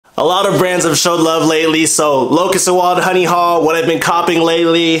A lot of brands have showed love lately, so Locust&WildHoney haul, what I've been copying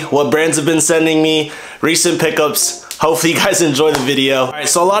lately, what brands have been sending me, recent pickups. Hopefully you guys enjoy the video. All right,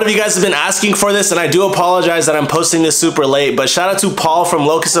 so a lot of you guys have been asking for this, and I do apologize that I'm posting this super late, but shout out to Paul from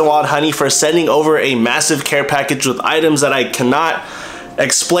Locust&WildHoney for sending over a massive care package with items that I cannot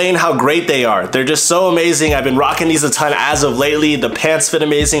explain how great they are. They're just so amazing. I've been rocking these a ton as of lately. The pants fit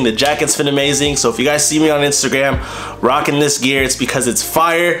amazing, the jackets fit amazing. So if you guys see me on Instagram rocking this gear, it's because it's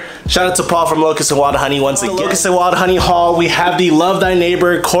fire. Shout out to Paul from Locust&WildHoney once again. Locust&WildHoney haul, we have the Love Thy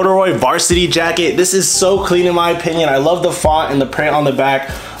Neighbor corduroy varsity jacket. This is so clean in my opinion. I love the font and the print on the back.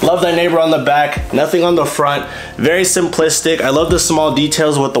 Love Thy Neighbor on the back, nothing on the front. Very simplistic. I love the small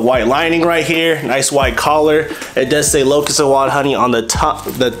details with the white lining right here. Nice white collar. It does say Locust&WildHoney on the top.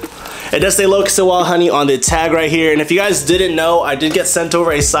 It does say Locust&WildHoney on the tag right here. And if you guys didn't know, I did get sent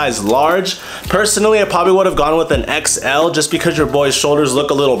over a size large. Personally, I probably would have gone with an XL just because your boy's shoulders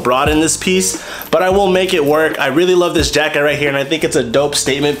look a little broad in this piece, but I will make it work. I really love this jacket right here, and I think it's a dope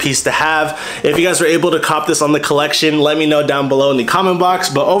statement piece to have. If you guys were able to cop this on the collection, let me know down below in the comment box.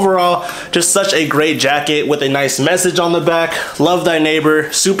 But overall, just such a great jacket with a nice message on the back. Love Thy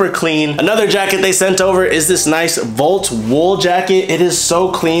Neighbor, super clean. Another jacket they sent over is this nice Volt wool jacket. It is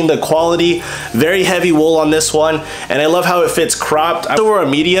so clean, the quality, very heavy wool on this one, and I love how it fits cropped. I wore a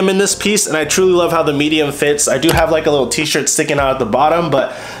medium in this piece, and I truly love how the medium fits. I do have like a little t-shirt sticking out at the bottom,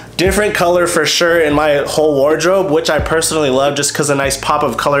 but different color for sure in my whole wardrobe, which I personally love just because a nice pop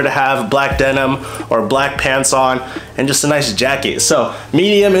of color to have, black denim or black pants on, and just a nice jacket. So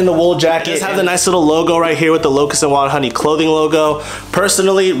medium in the wool jacket. It does have the nice little logo right here with the Locust&WildHoney clothing logo.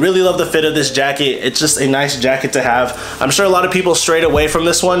 Personally, really love the fit of this jacket. It's just a nice jacket to have. I'm sure a lot of people strayed away from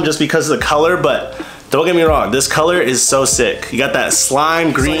this one just because of the color, but don't get me wrong, this color is so sick. You got that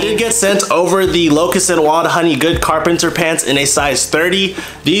slime green. So I did get sent over the Locust&WildHoney Good Carpenter pants in a size 30.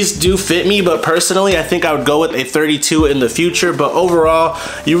 These do fit me, but personally, I think I would go with a 32 in the future. But overall,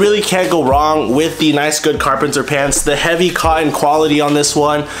 you really can't go wrong with the nice Good Carpenter pants. The heavy cotton quality on this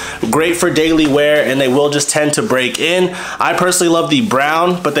one, great for daily wear, and they will just tend to break in. I personally love the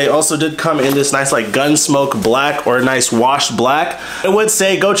brown, but they also did come in this nice like Gunsmoke black or a nice washed black. I would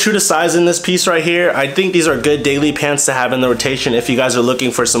say go true to size in this piece right here. I think these are good daily pants to have in the rotation if you guys are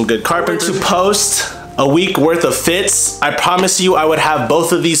looking for some good carpenter. To post a week worth of fits, I promise you I would have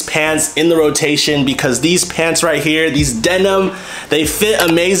both of these pants in the rotation because these pants right here, these denim, they fit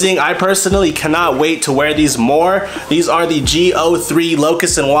amazing. I personally cannot wait to wear these more. These are the G03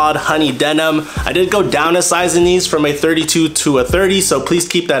 Locust&WildHoney denim. I did go down a size in these from a 32 to a 30, so please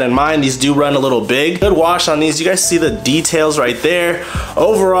keep that in mind. These do run a little big. Good wash on these. You guys see the details right there.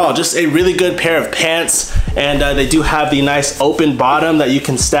 Overall, just a really good pair of pants, and they do have the nice open bottom that you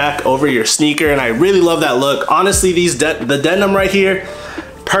can stack over your sneaker, and I really love that look. Honestly, the denim right here,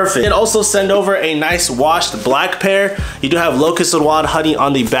 perfect. And also send over a nice washed black pair. You do have Locust&WildHoney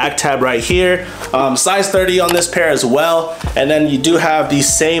on the back tab right here. Size 30 on this pair as well. And then you do have the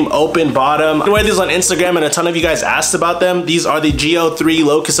same open bottom. I wear these on Instagram and a ton of you guys asked about them. These are the G03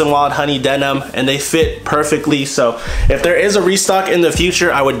 Locust&WildHoney denim, and they fit perfectly. So if there is a restock in the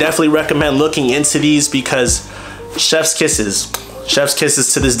future, I would definitely recommend looking into these because chef's kisses. Chef's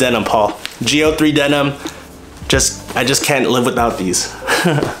kisses to this denim, Paul. G03 denim, I just can't live without these.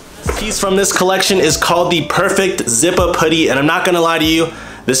 The piece from this collection is called the Perfect Zip-Up Hoodie, and I'm not gonna lie to you,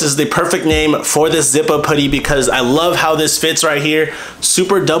 this is the perfect name for this zip-up hoodie because I love how this fits right here.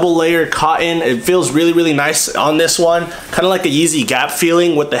 Super double layer cotton. It feels really, really nice on this one. Kind of like a Yeezy Gap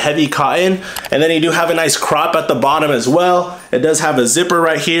feeling with the heavy cotton. And then you do have a nice crop at the bottom as well. It does have a zipper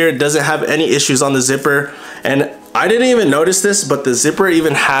right here. It doesn't have any issues on the zipper. And I didn't even notice this, but the zipper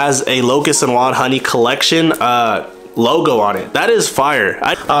even has a Locust&WildHoney collection logo on it. That is fire.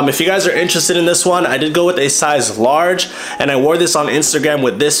 If you guys are interested in this one, I did go with a size large, and I wore this on Instagram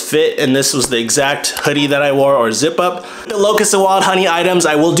with this fit, and this was the exact hoodie that I wore, or zip up. The Locust&WildHoney items,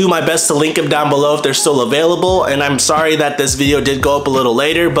 I will do my best to link them down below if they're still available, and I'm sorry that this video did go up a little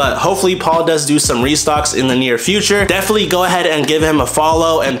later, but hopefully Paul does do some restocks in the near future. Definitely go ahead and give him a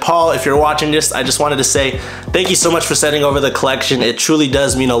follow. And Paul, if you're watching this, I just wanted to say thank you so much for sending over the collection. It truly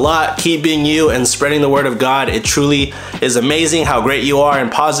does mean a lot. Keep being you and spreading the word of God. It truly is amazing how great you are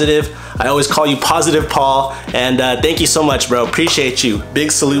and positive. I always call you Positive Paul, and thank you so much, bro. Appreciate you.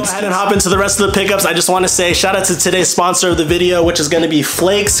 Big salutes. Go ahead and hop into the rest of the pickups. I just want to say shout out to today's sponsor of the video, which is going to be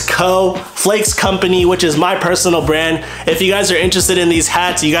Flvkes Company, which is my personal brand. If you guys are interested in these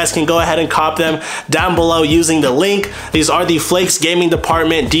hats, you guys can go ahead and cop them down below using the link. These are the Flakes Gaming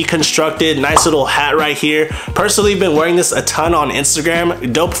Department deconstructed. Nice little hat right here. Personally, been wearing this a ton on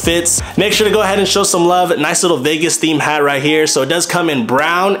Instagram. Dope fits. Make sure to go ahead and show some love. Nice little Vegas Vegas theme hat right here. So it does come in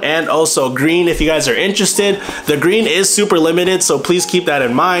brown and also green if you guys are interested. The green is super limited, so please keep that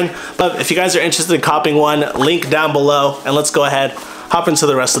in mind. But if you guys are interested in copping one, link down below, and let's go ahead, hop into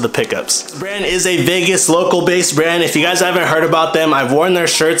the rest of the pickups. This brand is a Vegas local based brand. If you guys haven't heard about them, I've worn their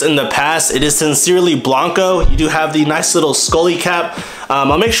shirts in the past. It is Sincerely Blanco. You do have the nice little scully cap.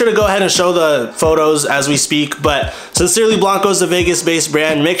 I'll make sure to go ahead and show the photos as we speak, but Sincerely Blanco is a Vegas based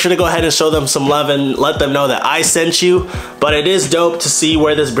brand. Make sure to go ahead and show them some love and let them know that I sent you. But it is dope to see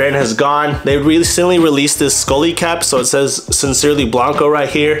where this brand has gone. They recently released this scully cap, so it says Sincerely Blanco right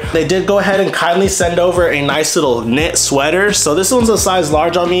here. They did go ahead and kindly send over a nice little knit sweater. So this one's a size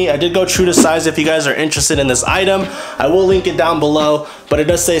large on me. I did go true to size. If you guys are interested in this item, I will link it down below, but it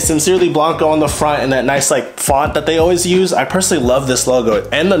does say Sincerely Blanco on the front and that nice like font that they always use. I personally love this logo,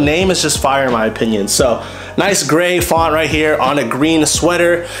 and the name is just fire in my opinion. So nice gray font right here on a green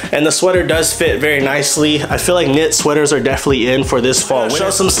sweater, and the sweater does fit very nicely. I feel like knit sweaters are definitely in for this fall. Show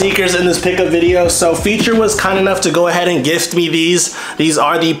some sneakers in this pickup video. So Feature was kind enough to go ahead and gift me these. These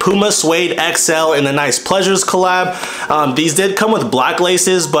are the Puma Suede XL in the nice Pleasures collab. These did come with black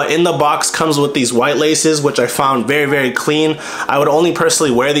laces, but in the box comes with these white laces, which I found very, very clean. I would only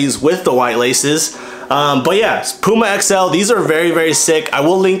personally wear these with the white laces. But yeah, Puma XL, these are very, very sick. I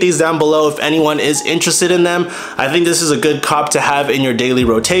will link these down below if anyone is interested in them. I think this is a good cop to have in your daily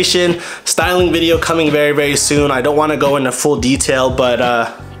rotation. Styling video coming very, very soon. I don't want to go into full detail,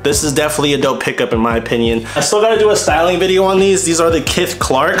 but this is definitely a dope pickup in my opinion. I still gotta do a styling video on these. These are the Kith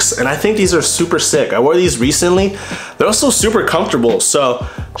Clarks, and I think these are super sick. I wore these recently. They're also super comfortable, so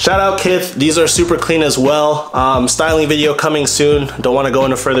shout out Kith. These are super clean as well. Styling video coming soon. Don't want to go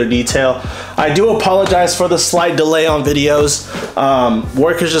into further detail. I do apologize for the slight delay on videos.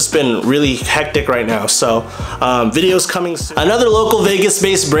 Work has just been really hectic right now, so videos coming soon. Another local Vegas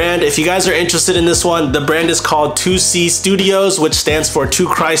based brand, if you guys are interested in this one, the brand is called 2C Studios, which stands for Two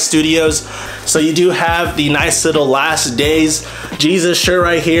Christ Studios. So you do have the nice little Last Days Jesus shirt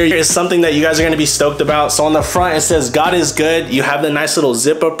right here. Is something that you guys are going to be stoked about. So on the front it says God is good. You have the nice little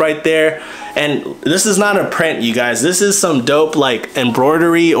zip up right there, and this is not a print, you guys. This is some dope like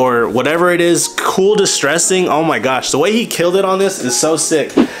embroidery or whatever it is, cool distressing. Oh my gosh, the way he killed it on this is so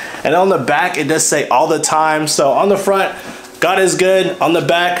sick. And on the back it does say all the time. So on the front, God is good. On the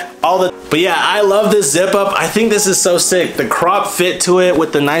back, all the... But yeah, I love this zip up. I think this is so sick. The crop fit to it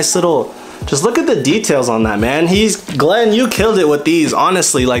with the nice little... Just look at the details on that, man. Glenn, you killed it with these,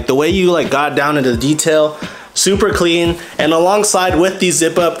 honestly. Like the way you like got down into the detail, super clean. And alongside with the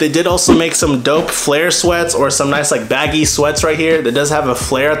zip up, they did also make some dope flare sweats or some nice like baggy sweats right here that does have a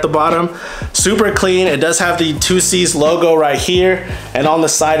flare at the bottom. Super clean. It does have the 2C's logo right here, and on the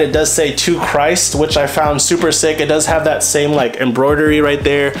side it does say To Christ, which I found super sick. It does have that same like embroidery right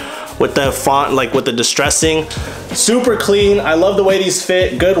there with the font, like with the distressing. Super clean. I love the way these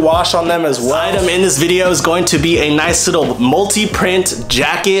fit. Good wash on them as well. The item in this video is going to be a nice little multi-print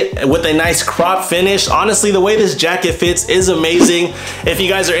jacket with a nice crop finish. Honestly, the way this jacket fits is amazing. If you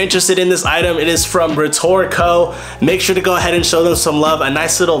guys are interested in this item, it is from Retour CO. Make sure to go ahead and show them some love. A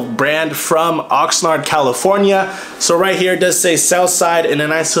nice little brand from Oxnard, California. So right here it does say Southside in a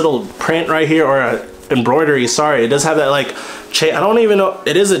nice little print right here, or a embroidery, sorry. It does have that like chain, I don't even know,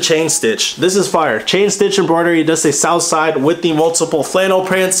 it is a chain stitch. This is fire. Chain stitch embroidery. It does say Southside with the multiple flannel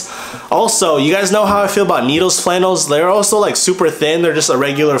prints. Also, you guys know how I feel about Needles flannels. They're also like super thin. They're just a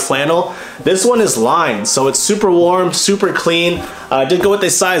regular flannel. This one is lined, so it's super warm, super clean. I did go with a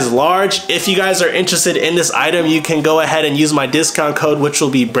size large. If you guys are interested in this item, you can go ahead and use my discount code, which will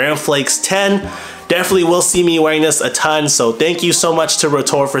be BrandFlakes10. Definitely will see me wearing this a ton, so thank you so much to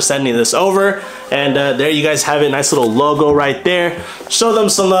Retour for sending this over. And there you guys have it, nice little logo right there. Show them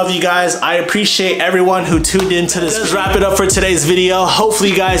some love, you guys. I appreciate everyone who tuned into this. Let's wrap it up for today's video. Hopefully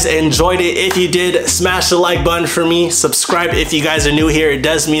you guys enjoyed it. If you did, smash the like button for me. Subscribe if you guys are new here. It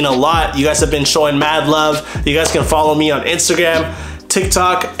does mean a lot. You guys have been showing mad love. You guys can follow me on Instagram,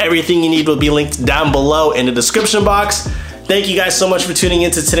 TikTok. Everything you need will be linked down below in the description box. Thank you guys so much for tuning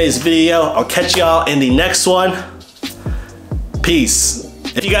into today's video. I'll catch y'all in the next one. Peace.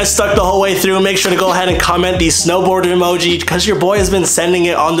 If you guys stuck the whole way through, make sure to go ahead and comment the snowboard emoji, because your boy has been sending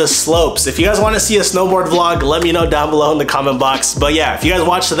it on the slopes. If you guys want to see a snowboard vlog, let me know down below in the comment box. But yeah, if you guys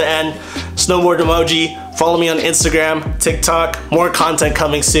watch to the end, snowboard emoji, follow me on Instagram, TikTok, more content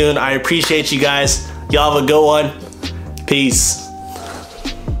coming soon. I appreciate you guys. Y'all have a good one. Peace.